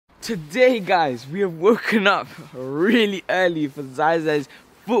Today, guys, we have woken up really early for Zizi's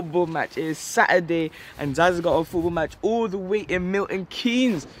football match. It is Saturday, and Zizi's got a football match all the way in Milton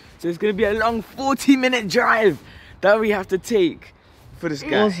Keynes. So it's going to be a long 40-minute drive that we have to take for this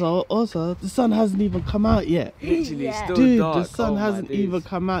guy. Also, the sun hasn't even come out yet. Literally, it's still Dude, dark. the sun hasn't even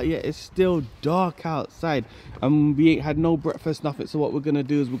come out yet. It's still dark outside. We ain't had no breakfast, nothing. So what we're going to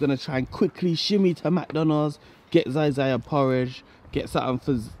do is we're going to try and quickly shimmy to McDonald's, get Zizi a porridge, get something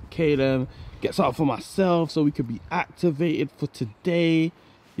for Kailem, get something for myself so we could be activated for today.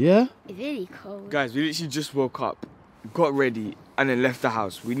 Yeah? It's really cold. Guys, we literally just woke up, got ready, and then left the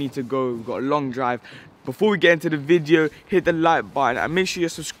house. We need to go. We've got a long drive. Before we get into the video, hit the like button and make sure you're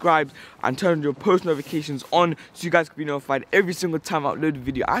subscribed and turn your post notifications on so you guys can be notified every single time I upload a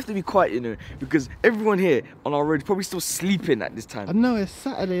video. I have to be quiet, you know, because everyone here on our road is probably still sleeping at this time. I know, it's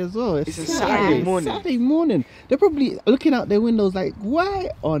Saturday as well. It's a Saturday morning. Saturday morning. They're probably looking out their windows like,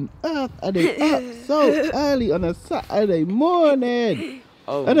 why on earth are they up so early on a Saturday morning?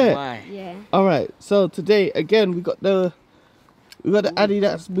 Oh my. Yeah. All right, so today again we got the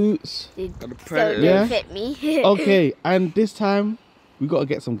Adidas boots. They Got the still Predator. don't Yeah. fit me. Okay, and this time we got to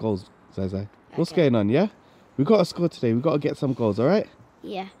get some goals, Zizi. What's going on? Yeah, we got to score today. We got to get some goals. All right.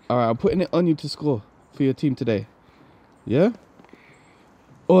 Yeah. All right, I'm putting it on you to score for your team today. Yeah.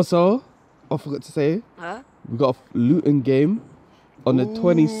 Also, I forgot to say Huh? we got a Luton game on the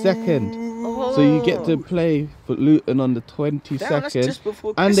 22nd. So you get to play for Luton on the 22nd. Damn, that's just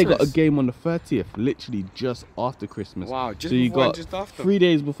before and they got a Christmas. game on the 30th, literally just after Christmas. Wow, just so you before and got just after. 3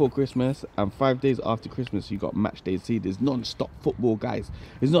 days before Christmas and 5 days after Christmas. You got match day. See, there's non-stop football, guys.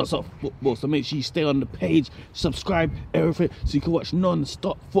 There's non-stop football. So make sure you stay on the page, subscribe, everything, so you can watch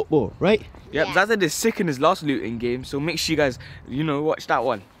non-stop football, right? Yep, Yeah. Zaza did sick in his last Luton game, so make sure you guys, you know, watch that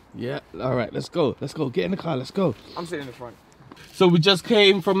one. Yeah. All right, let's go. Let's go. Get in the car. Let's go. I'm sitting in the front. So we just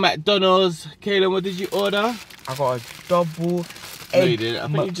came from McDonald's. Kailem, what did you order? I got a double egg. No, you didn't. I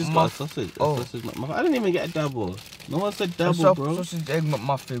think you just got a muff- sausage. Oh. Sausage McMuffin. I didn't even get a double. No one said a double, bro. sausage egg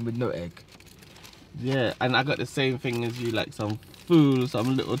McMuffin with no egg. Yeah, and I got the same thing as you, like some food,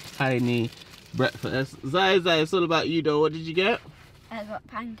 some little tiny breakfast. Zizi, it's all about you though. What did you get? I got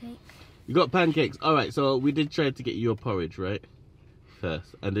pancakes. You got pancakes. All right, so we did try to get you a porridge, right?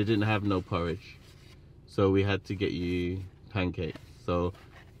 First, and they didn't have no porridge, so we had to get you pancakes. So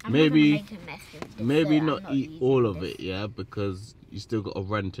I'm maybe not gonna make a mess of this, maybe so not I'm eat using all of this. it, yeah, because you still got to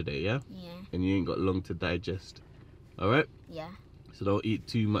run today, yeah, Yeah. and you ain't got long to digest. All right, Yeah. so don't eat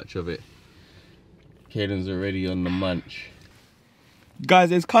too much of it. Kailen's already on the munch.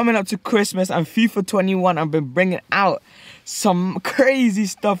 Guys, it's coming up to Christmas and FIFA 21 have been bringing out some crazy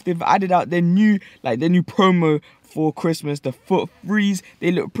stuff. They've added out their new promo for Christmas, the foot freeze.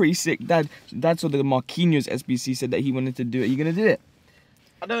 They look pretty sick. That's what the Marquinhos SBC said that he wanted to do it. You gonna do it?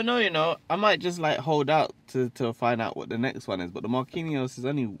 I don't know, you know. I might just like hold out to find out what the next one is. But the Marquinhos is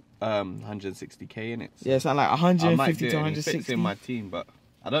only 160k in it. So Yeah, it's like I might 150 do it to and he fits 160. in my team, but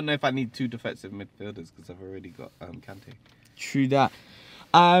I don't know if I need two defensive midfielders because I've already got Kante. True that.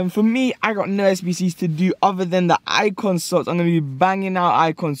 For me, I got no SBCs to do other than the icon subs. I'm gonna be banging out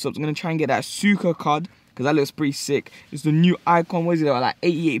icon subs. I'm gonna try and get that Suka card because that looks pretty sick. It's the new icon. What is it, like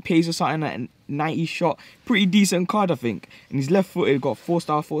 88 pace or something, like 90 shot. Pretty decent card, I think. And he's left-footed, got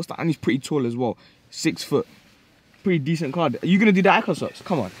 4-star, and he's pretty tall as well. 6 foot. Pretty decent card. Are you gonna do the icon subs?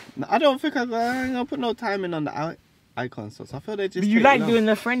 Come on. No, I don't think I'm gonna put no time in on the icon subs. I feel they just. But you take like long. doing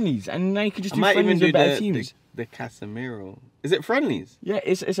the friendlies, and now you can just I do might even friendlies do with better teams. the Casemiro. Is it friendlies? Yeah,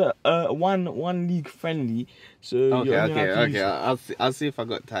 it's a one league friendly. So Okay, you're only allowed to use- I'll see if I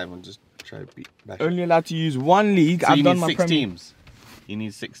got time and just try to beat back. only allowed to use one league. So I've you done need my 6 Premier. teams. You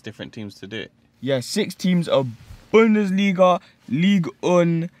need 6 different teams to do it. Yeah, 6 teams of Bundesliga, Ligue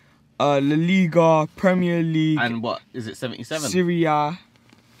 1, La Liga, Premier League, And what is it? 77. Serie A.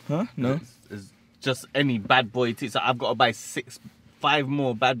 Huh? No. It's just any bad boy team. So I've got to buy 5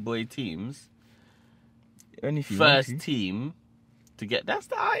 more bad boy teams. Only if you want First to. team to get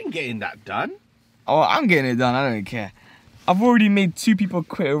I ain't getting that done. Oh, I'm getting it done. I don't care. I've already made 2 people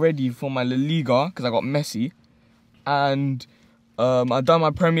quit already for my La Liga because I got Messi, and I've done my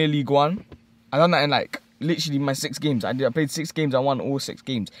Premier League one. I done that in like literally my 6 games. I played 6 games. I won all 6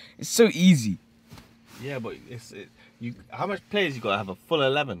 games. It's so easy. Yeah, but how much players you got to have? A full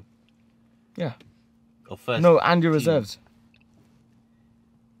 11? Yeah. Or first No, and your team? reserves.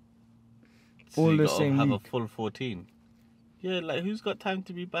 So all you the gotta same have league. a full 14. Yeah, like who's got time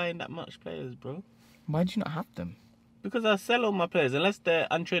to be buying that much players, bro? Why do you not have them? Because I sell all my players unless they're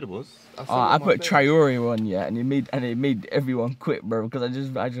untradables. I put Traore on, yeah, and it made everyone quit, bro, because I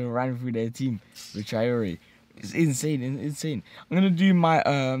just ran through their team with Traore. It's insane, it's insane. I'm gonna do my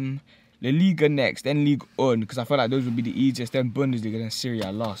La Liga next, then League On, because I feel like those would be the easiest. Then Bundesliga, then Serie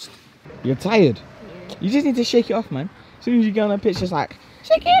A last. You're tired? Yeah. You just need to shake it off, man. As soon as you get on the pitch, just like,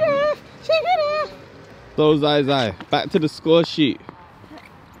 shake it off, shake it off. So Zai, back to the score sheet.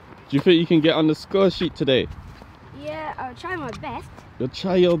 Do you think you can get on the score sheet today? Yeah, I'll try my best. You'll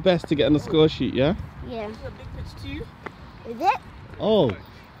try your best to get on the score sheet, yeah? Yeah. Is it a big pitch to you? Is it? Oh,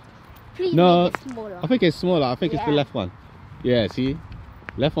 Please no, make it smaller. I think it's smaller. I think it's the Yeah. left one. Yeah, see?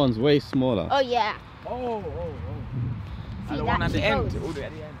 Left one's way smaller. Oh yeah. Oh. See, And the one at the that end. goes. All the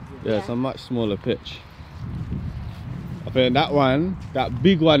at the end. Yeah, it's a much smaller pitch. I think that one, that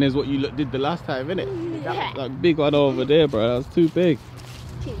big one is what you did the last time, innit? Yeah. That big one over there, bro. That was too big.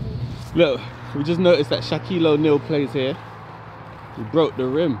 Look, we just noticed that Shaquille O'Neal plays here. He broke the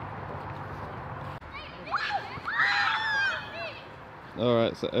rim.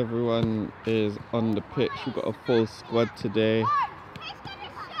 Alright, so everyone is on the pitch. We've got a full squad today.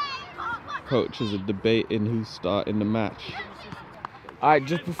 Coaches are debating who's starting the match. Alright,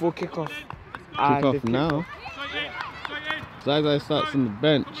 just before kickoff. Kick off now. Zai starts on the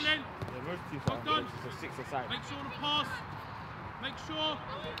bench. Make sure the pass. Make sure.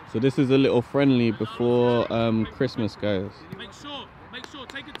 So this is a little friendly before Christmas, guys. Make sure.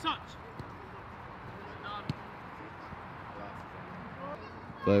 Take a touch.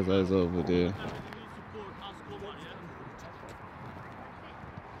 Zai's over there.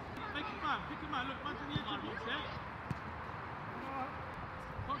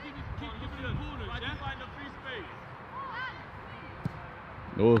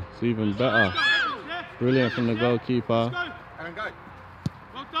 Oh, it's even better. Brilliant from the goalkeeper. Well done.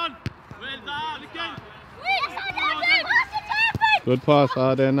 Well done again. Good pass,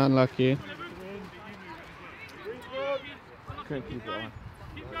 Arden, unlucky. Couldn't keep it on.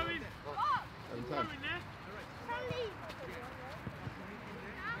 Keep going. Keep going there.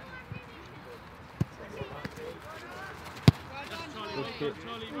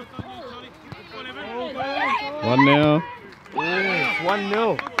 Charlie, well done you, Charlie. Go on, Evan. 1-0. Oh, it's 1-0.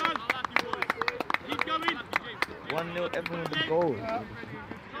 Well done. Keep going. 1-0, everyone with the goal. Come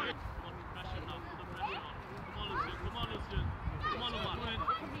on, Lucian. Come on, Omar.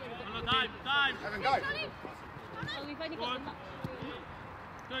 Dive. Evan, go. Go on.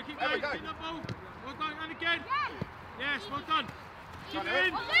 Go, keep going. Keep that ball. Well done, and again. Yes, well done. Keep it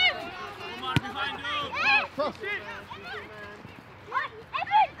in. Omar behind you. Cross. Sit.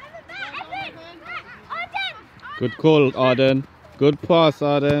 Good call, Arden. Good pass,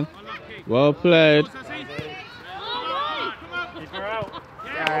 Arden. Unlucky. Well played. Come on. Keep her out.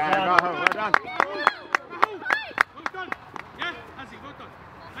 Yeah, well done. Well done. Yeah, Hazzy, well done.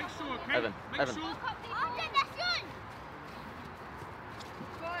 Make sure, okay? Evan, Make Evan. sure.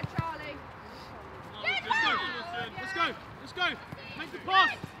 Let's go. Make the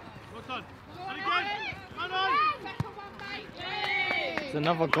pass. Well done. And again. Come on. It's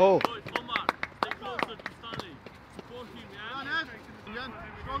another goal. Good, Omar. Stay closer to Stanley. Support him, yeah?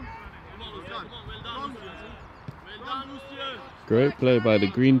 Come on, Lucian. Well done, Lucian. Well done, Lucian. Great play by the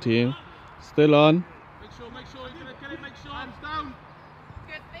green team. Still on. Make sure. You're going to get it. Make sure. Hands down.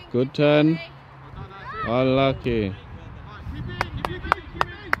 Good turn. Well done, that's it. Unlucky. Right, keep it. Keep it.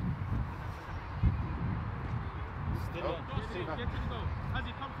 Still on. Get to the goal.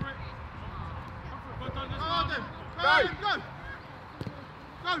 Hazzy, come for it. Well done, let's go.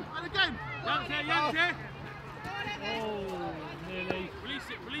 Go, and again. Jans here. Oh, nearly. Release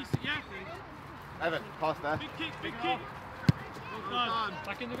it, yeah. Evan, pass there. Big kick. Well done.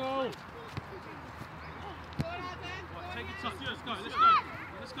 Back in the goal. Right, take it tough.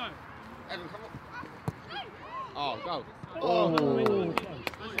 Let's go. Evan, come on. Oh, go. Oh.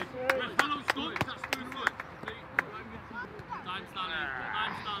 Follow Scott. That's doing right. Time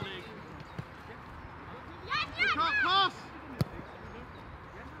Stanley. Can't pass.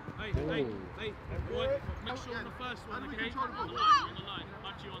 Hey, boy, make sure on the first one, okay? On the line.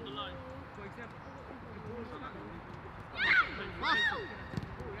 Archie on the line.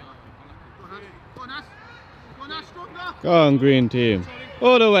 Go on, stronger. Go on, green team.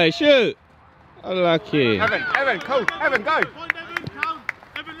 All the way, shoot. Unlucky. Evan, cool. Evan, go. Find Evan, count.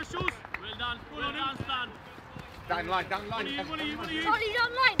 Evan, the shoes. Well done, Stan. Down line. What are you? Charlie's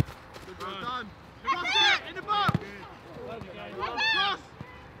online. Good done. Cross it, in the box. Cross.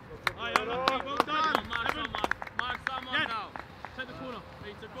 Aye, unlucky, well done. Mark someone now. Take the corner.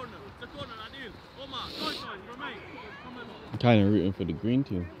 Hey, it's a corner, Adil. Omar, go inside, Romain. Come on. Kind of rooting for the green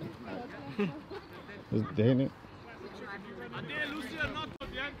team. Ain't it? Adil, Lucian, not good,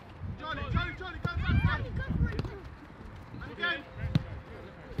 yeah? Charlie, go back. And again.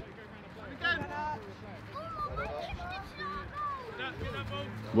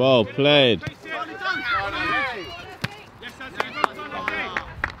 Well played. Yes, that's it. Well done, Lucky.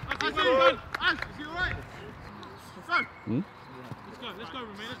 That's it, well done. Is he all right? Go. Let's go,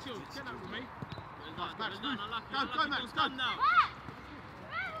 Remy. Let's go. Get that, Remy. Max, go, Max, go.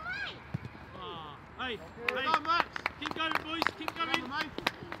 Hey, Max. Keep going, boys. Keep going.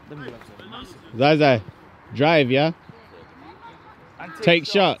 Zizi, drive, yeah? Take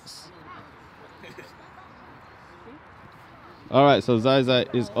shots. All right, so Zizi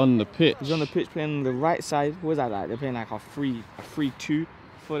is on the pitch. He's on the pitch playing on the right side. What was that like? They're playing like a 3-2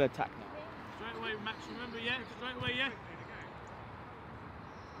 full attack now. Straight away, Max. Remember, yeah? Straight away, yeah?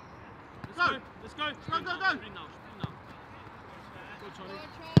 Let's go. Go. Go, Charlie.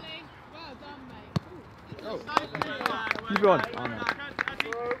 Well done, mate. Keep going.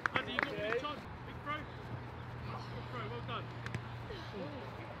 Andy, you got a big chance. Big throw. Good throw, well done.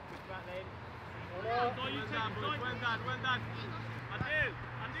 Well done. Adil.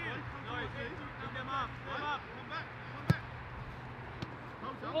 No, it's good. Keep them up. Come back.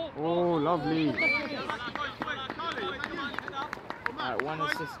 Oh, lovely. Alright, Alright, 1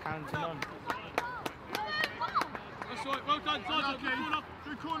 assist counting on. That's right, well done, Sergeant. Good corner.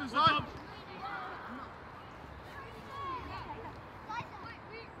 Through corners, right?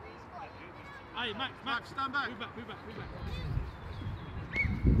 Hey, Max, stand back. Move back.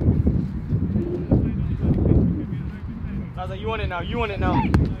 Zaza, you want it now.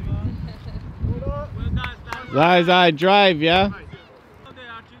 Zizi, drive, yeah?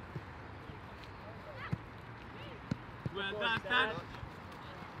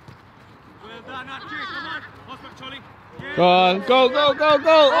 Well done, Archie. Come on. Pass back, Charlie. Go on, go.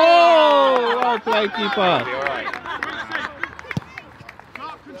 Oh, well played, keeper.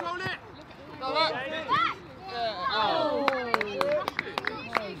 Control it.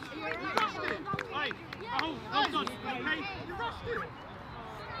 Hey, Rahul, well done. Okay. You rushed it.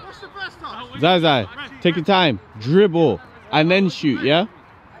 What's the first time? Zizi, take your time, dribble, and then shoot, yeah?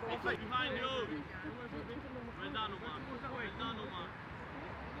 Behind you. Well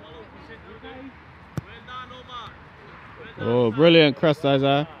done, Omar. Oh, brilliant cross, Zizi.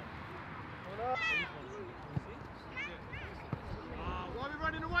 Why are we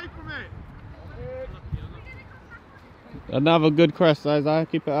running away from it? Another good cross, Zizi.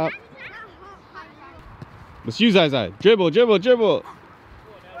 Keep it up. Let's use Zizi. Dribble.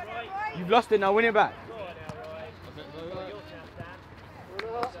 You've lost it now, win it back.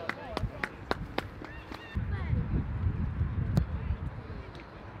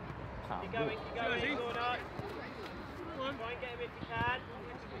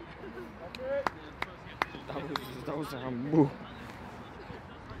 That was a move.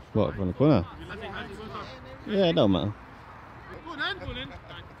 What, from the corner? Yeah, it don't matter. Go on then. Come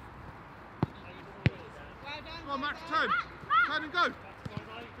on, Max, turn and go.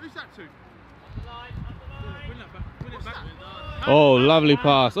 Who's that to? Win it back. Oh, lovely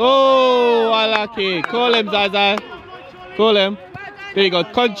pass. Oh, I like it. Call him, Zizi. Call him. There you go.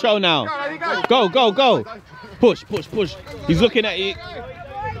 Control now. Go. Push. He's looking at you.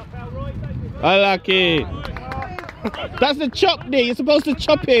 I like it. That's the chop there. You're supposed to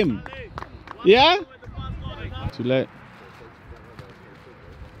chop him. Yeah? Too late.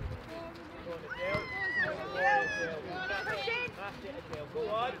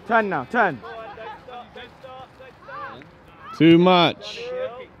 Turn now, turn. Too much.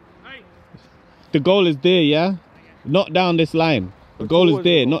 The goal is there, yeah? Not down this line. The goal is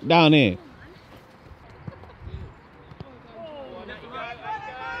there, not down here.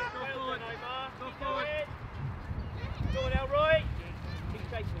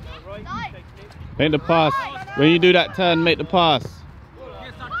 Make the pass. When you do that turn, make the pass.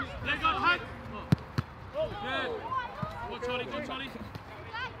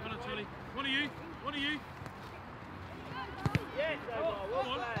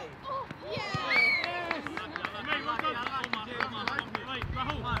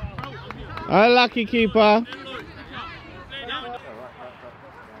 Unlucky keeper.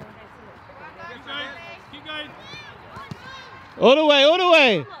 All the way.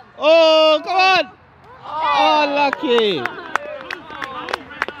 Oh, come on. Oh, lucky.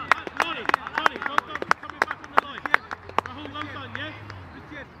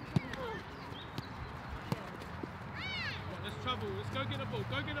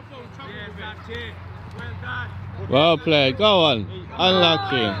 Well played. Go on.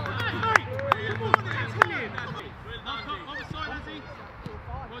 Unlucky.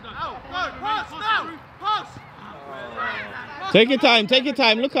 Take your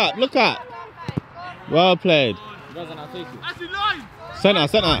time. Look at. Well played. Center.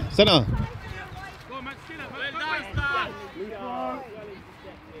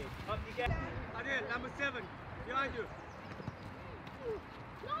 Adil, number 7. Behind you.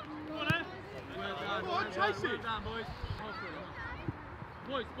 Come on, eh? Well done, well done, boys.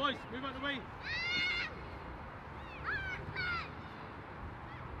 Boys, move out the way.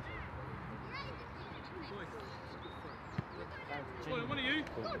 Boys. One of you.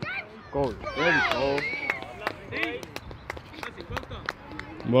 Goal. There we go. That's it, well done.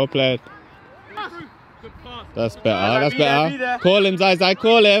 Well played. Good pass. That's better. That's Be there, better. be there. Call him, Zai.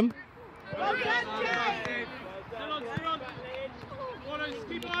 Call him.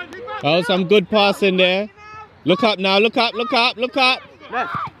 Oh, some good passing there. Look up now. Look up. Left.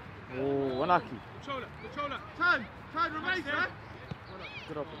 Oh, unlucky. Controller. Turn, remain, sir.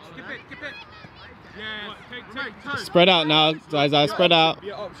 Skip it. Yeah, take, turn. Spread out now, Zai. Spread out. Be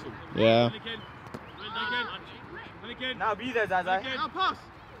an option. Yeah. And again. Now be there, Zaza. Now pass.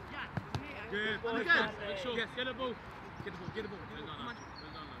 Good. And again. Make sure. Yes, get the ball. Get the ball.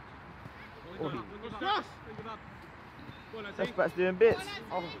 Well done. Cross. Suspect's doing bits.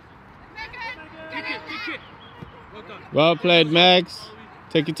 Oh. Kick it. Well done. Well played, Megs.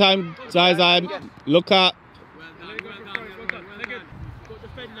 Take your time, Zai. Look up. Well done. Again. Got the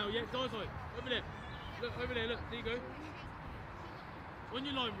defend now, yeah? Zaza. Over there. Look, there you go. On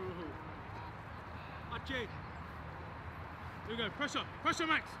your line, Rahul. Achie. Here we go. Pressure,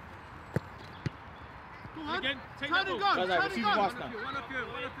 Max. Go on. Again. Take that ball. Zaza, receive the pass now. One up here.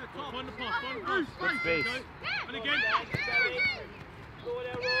 Top. Find the pass. Good space. Go. And again.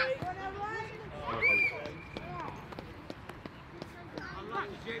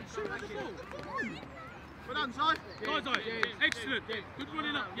 Well done, Si. Excellent. Good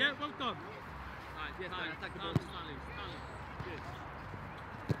running up. Yeah, well done.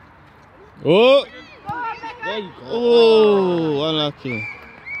 Oh, There you go. oh, unlucky.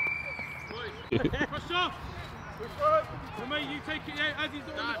 Pressure. Mate, you take it as he's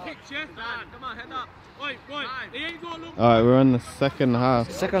on the pitch, yeah? Come on, head up. Right. He ain't got a long. All right, we're on the second half.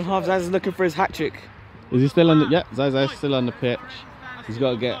 Second half, Zaza's looking for his hat trick. Is he still on the? Yeah, Zai's still on the pitch. He's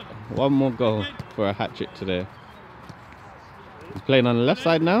got to get one more goal for a hat trick today. He's playing on the left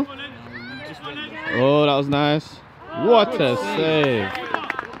side now. Oh, that was nice. What a save.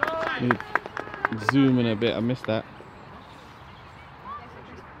 Let me zoom in a bit. I missed that.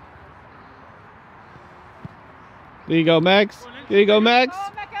 There you go, Max. There you go, Max.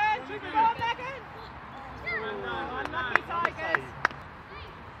 Come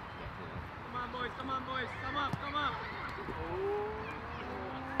up.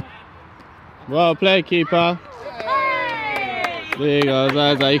 Well played, keeper. There you go,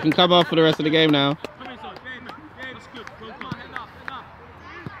 Zaza. You can come off for the rest of the game now. Come inside. Yeah, that's good. Well done. Head up.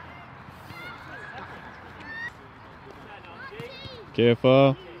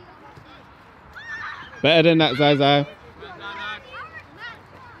 Careful. Better than that, Zaza.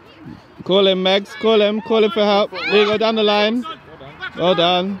 Call him, Megs. Call him for help. There you go, down the line. Well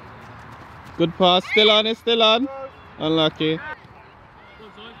done. Good pass. Still on. It's still on. Unlucky.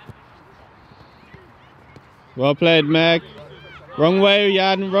 Well played, Meg. Wrong way,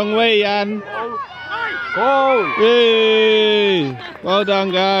 Jan. Goal! Yay! Well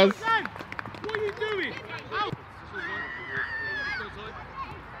done, guys. What are you doing? Out!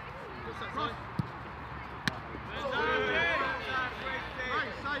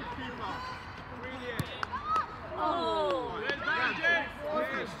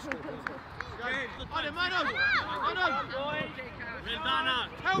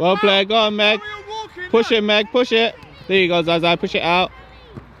 Well played. Go on, Meg. Push it, Meg. Push it. There you go, Zaza. Push it out.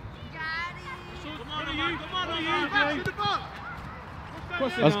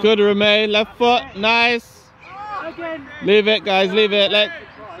 That's good, Remain. Left foot. Nice. Leave it, guys. Leave it. Let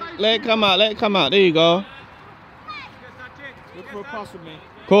it come out. Let it come out. There you go. Look for a pass with me.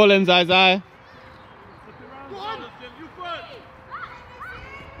 Call him, Zaza.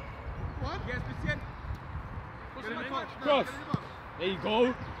 Cross. There you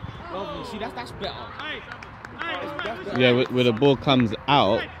go. Lovely. See, that's better. Yeah, where the ball comes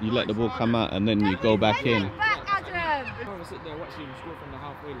out, you let the ball come out and then you go back in. I want to sit there watching you score from the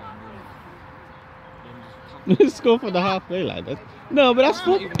halfway line. Score from the halfway line. No, but that's Not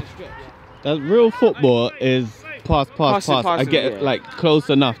football. even a stretch. That real football is pass. Passing, I get it yeah. like close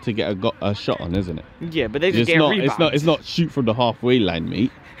enough to get a shot on, isn't it? Yeah, but they just It's get not. rebounds. It's not shoot from the halfway line,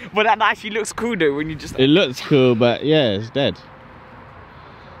 mate. But that actually looks cool though when you just. It looks cool, but yeah, it's dead.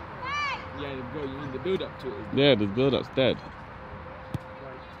 Yeah, bro, you mean the build up to it. Yeah, the build-up's dead.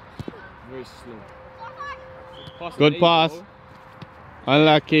 Very slow. Good pass.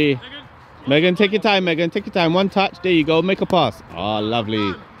 Unlucky. Megan, take your time, Megan. Take your time. One touch. There you go. Make a pass. Oh,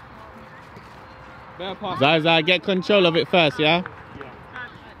 lovely. Better pass. Zaza, get control of it first, yeah?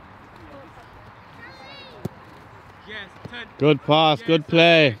 Yes, 10. Good pass, good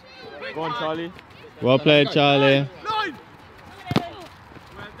play. Go on, Charlie. Well played, Charlie. 9. Well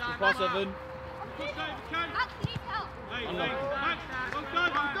done. Pass 7. Push that if you can. Hey, hey, Max, well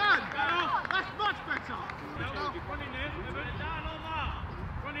done. Well done. That's much better. Run in there.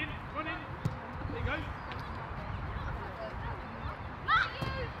 Run in. There you go.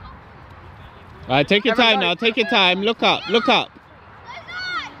 Alright, take your time now, take your time. Look up, look up.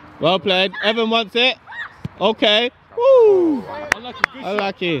 Well played. Evan wants it. Okay. Woo! Unlucky. Good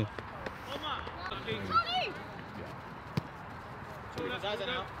Unlucky.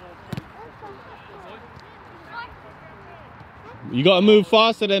 You gotta move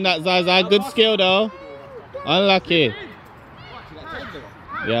faster than that, Zizi. Good skill though. Unlucky.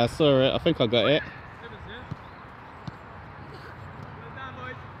 Yeah, I saw it. I think I got it.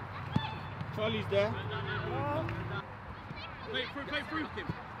 Charlie's there. Play through him.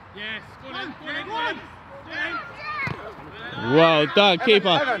 Yes, go on. Well done, keeper.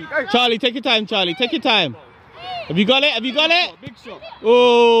 Evan, go. Charlie, take your time, Charlie. Take your time. Have you got it? Have you got it? Big shot.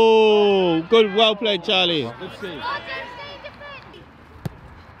 Oh, good. Well played, Charlie. Good save.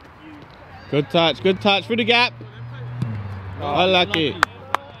 Good touch. Good touch through the gap. Unlucky.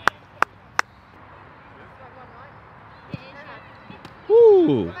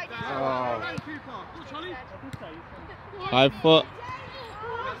 Woo. High foot.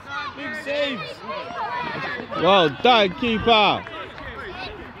 Big saves. Well done, keeper.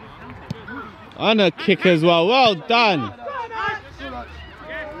 And a kick as well. Well done.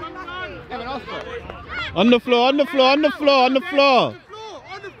 Evan, ask for it. On the floor, on the floor, on the floor, on the floor.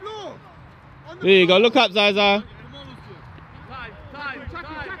 There you go. Look up, Zizi.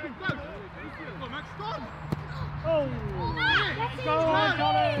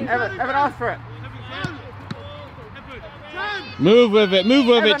 Evan, ask for it. Move with it,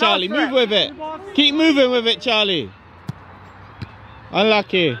 Evan, Charlie. ask for Move with it. Keep moving with it, Charlie.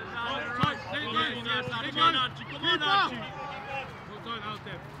 Unlucky.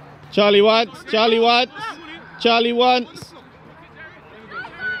 Charlie once, Charlie once, Charlie once.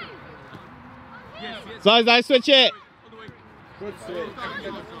 Zizi, switch it. Good save.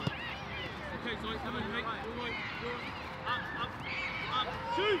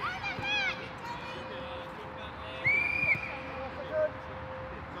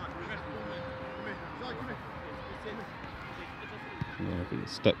 Yeah, I think he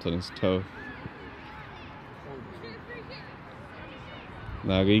stepped on his toe.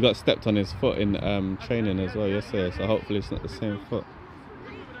 No, he got stepped on his foot in training as well yesterday, so hopefully it's not the same foot.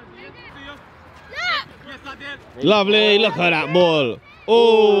 Lovely, look at that ball.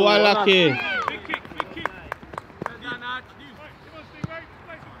 Oh, unlucky. Go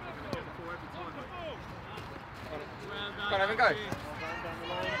on, Evan, go.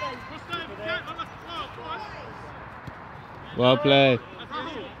 Well played.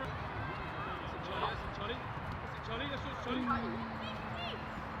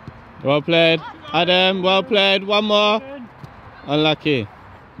 Well played. Adam, well played. One more. Unlucky.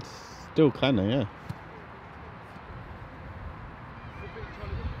 Still kinda, yeah.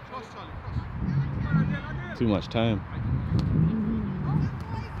 Too much time.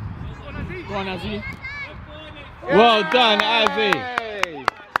 Go on, Azzy. Well done, Azzy. Hey.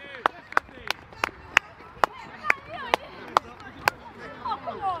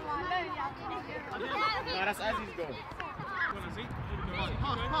 Nah, that's Azzy's goal.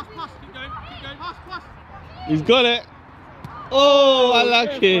 He's got it. Oh,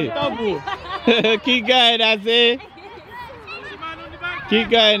 unlucky. Double. Keep going, Azzy. Keep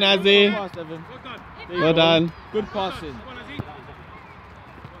going, Azzy. Pass, Evan. There you Well go. done. Good passing.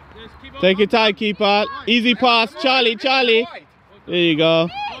 Take your time, keeper. Easy pass. Charlie, Charlie. There you go.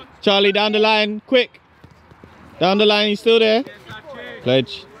 Charlie down the line. Quick. Down the line. He's still there. Played.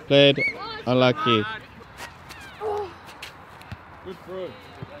 Unlucky. Good throw.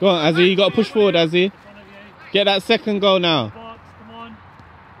 Go on, Azzy. You got to push forward, Azzy. Get that second goal now.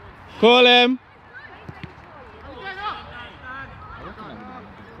 Call him.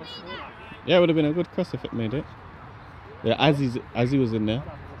 Yeah, it would have been a good cross if it made it. Yeah, Azzy was in there.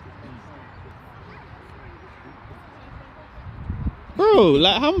 Bro,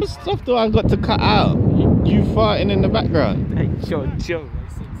 like how much stuff do I got to cut out? You farting in the background. Hey, chill.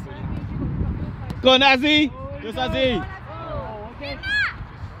 Go on, Azzy. Yes, Azzy.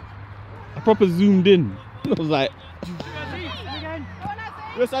 I proper zoomed in. I was like,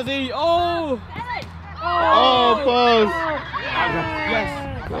 Yes, Azzy. Oh! oh, pause.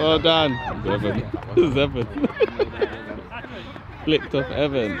 Yes. Well done. Evan. Evan. Flicked off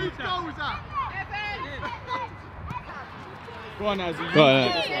Evan. Go on, Azzy. Go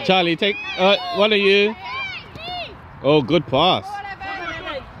on, Charlie, take one of you. Oh, good pass.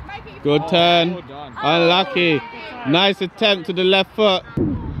 Good turn. Well done. Unlucky. Nice attempt to the left foot.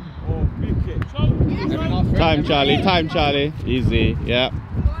 Oh, big kick. Time, Charlie. Time, Charlie. Easy. Yeah.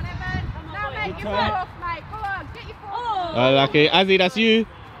 Unlucky. Azzy, that's you.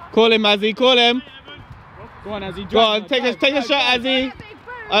 Call him, Azzy. Call him. Go on, Azzy. Go on. Take a shot, Azzy.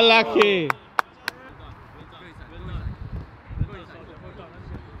 Unlucky.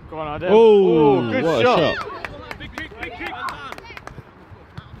 Go on, Adem. Oh, good what shot. a shot. Big kick, big kick. Go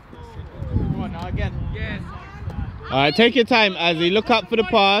on now again. Yes. All right, take your time, Azzy. Look up for the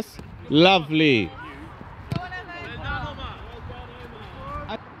pass. Lovely.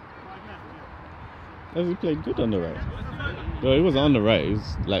 Azzy played good on the right. No, he wasn't on the right. He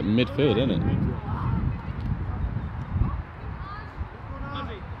was like midfield, isn't it?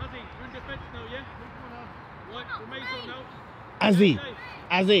 Azzy.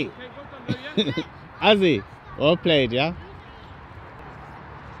 Azzy. Azzy. Well played, yeah?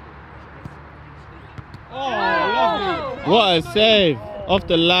 Oh, lovely. What a save. Off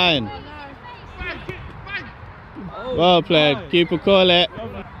the line. Well played. Keeper, call it.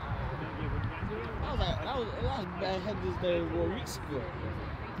 That was bad headers there 4 weeks ago.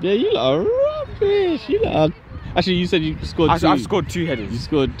 Yeah, you lot are rubbish. You lot are... Actually, you said you scored two. I've scored 2 headers. You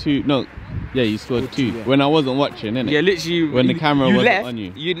scored 2. No. Yeah, you scored 2. Yeah. When I wasn't watching, innit? Yeah, literally. When the camera wasn't left, on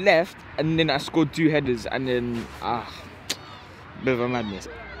you. You left, and then I scored 2 headers, and then bit of a madness.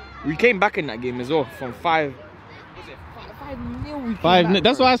 We came back in that game as well from 5. Was it 5-0? 5-0.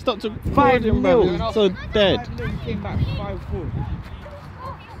 That's why I stopped to 5-0. bro. It was so dead. 5-0, we came back 5-4.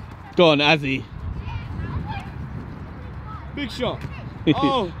 Go on, Azzy. Big shot.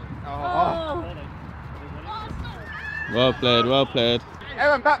 Oh. Well played, well played.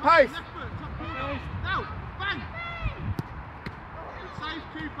 Evan, back pace. Now, bang. Save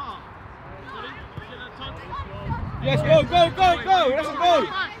Cooper. Yes, go, go, go, go. Let's go.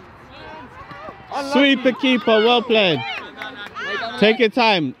 Sweeper keeper, well played. Take your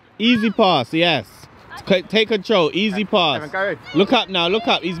time. Easy pass, yes. Take control, easy pass. Evan, go in. Look up now, look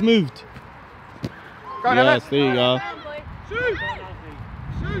up. He's moved. Go on, Yes, Evan. there you go. Shoot.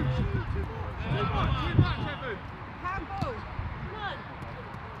 Shoot.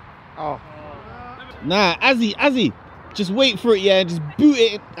 Oh. Nah, Azzy. Just wait for it, yeah, and just boot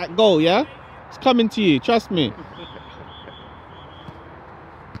it at goal, yeah? It's coming to you, trust me.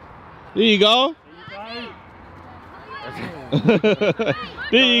 There you go. There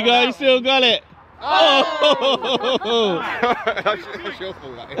you go, you still got it. Oh! That's your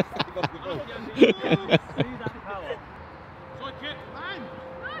fault, that is. Strike it. Bang.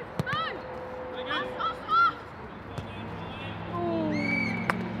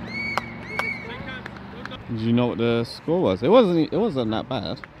 Do you know what the score was? It wasn't that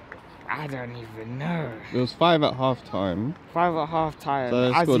bad. I don't even know. It was 5 at half time. 5 at half time.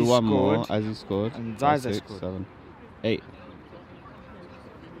 So they scored Azzy one more. scored. Azzy scored. And Five, Zizi 6, scored. 7, 8.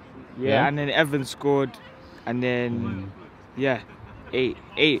 Yeah, Yeah. and then Evan scored, and then yeah,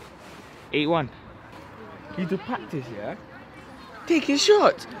 8-1. You do practice, yeah. Take your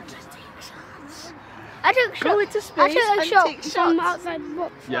shot. I took Go shot. into space I took a and shot take from shots. outside the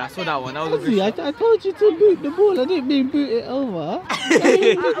box. Yeah, I saw that one. That was a good Azzy, shot. I told you to boot the ball. I didn't mean boot it over. Well,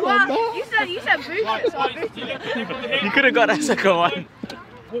 you said boot it, so I booted it. You could have got that second one.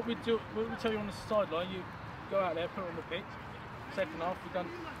 What we tell you on the sideline, you go out there, put it on the pitch. Second half, you've done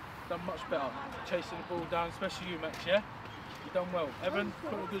much better. Chasing the ball down, especially you, Max, yeah? You've done well. Evan,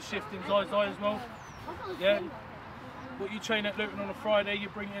 put a good shift in Zizi as well. Yeah? What you train at Luton on a Friday, you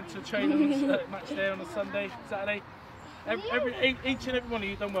bring it into training match there on a Sunday, Saturday. Each and every one of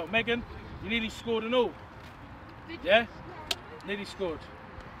you done well. Megan, you nearly scored and all. Yeah? Nearly scored.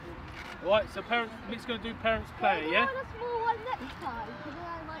 Alright, so parents, Mick's going to do parents player, yeah?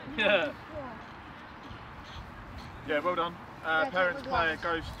 Yeah. Yeah, well done. Parents player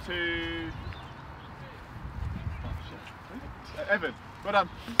goes to Evan. Well done.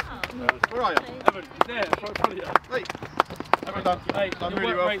 Where are you? Evan, there, in front of you. Wait. Evan, done. hey, Done your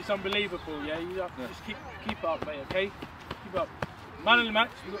really work well. rate's unbelievable, yeah? You just keep it up, mate, okay? Keep it up. Man of the match,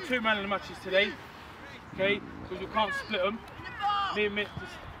 we've got 2 man of the matches today, okay? Because we can't split them. Me and Mick,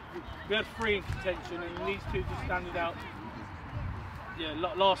 we had 3 in contention, and these 2 just standing out. Yeah,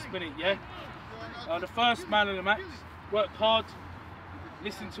 last minute, yeah? The first man of the match worked hard,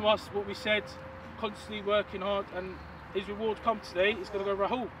 listened to us, what we said, constantly working hard, and his reward come today. It's going to go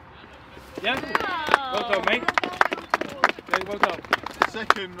Rahul. Yeah? Well done, mate. Yeah, well done.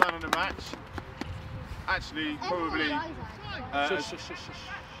 Second man of the match. Actually, probably. Shush, shush, shush, shush.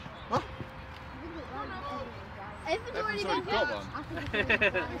 What? Everyone's already already got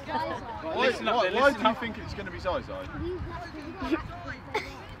one. Listen up then, Why listen do you up. think it's going to be Zizi?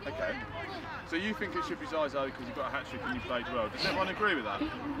 Okay. So you think it should be Zizi because you got a hat trick and you played well. Does everyone agree with that? To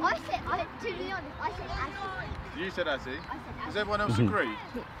be honest, I said Ashley. You said Azzy. I said Ashley. Does everyone else agree?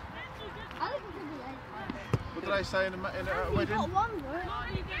 I think it could be Ashley. What did they say in a wedding? Got one word.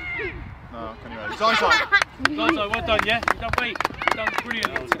 No, anyway. Zizi. Guys, well done, yeah? You've done great. You've done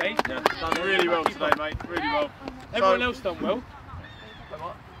brilliantly today. Done really well today, mate. Really well. Everyone else done well.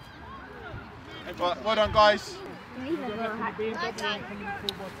 Right, well done, guys. You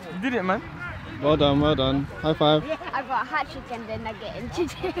did it, man. Well done. High five. I got a hat trick and then I get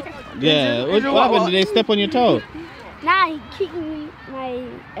injured. Yeah, what happened? Did they step on your toe? Nah, he kicked me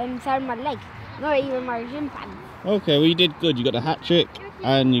inside my leg. Not even my gym pants. Okay, well you did good. You got the hat trick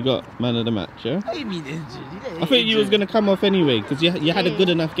and you got man of the match, yeah? What do you mean injured? I think you was going to come off anyway because you had a good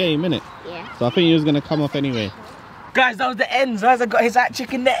enough game, innit? Yeah. So I think you was going to come off anyway. Guys, that was the end. Zaza got his hat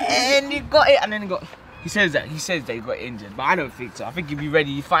trick in the end. He got it, and then he got. He says that he got injured, but I don't think so. I think he'll be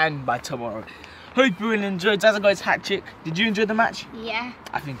ready, fine by tomorrow. Hope you will enjoy. Zaza got his hat trick. Did you enjoy the match? Yeah.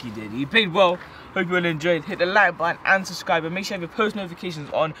 I think he did. He played well. Hope you will enjoy it. Hit the like button and subscribe, and make sure you have your post notifications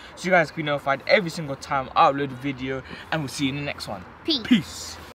on so you guys can be notified every single time I upload a video. And we'll see you in the next one. Peace. Peace.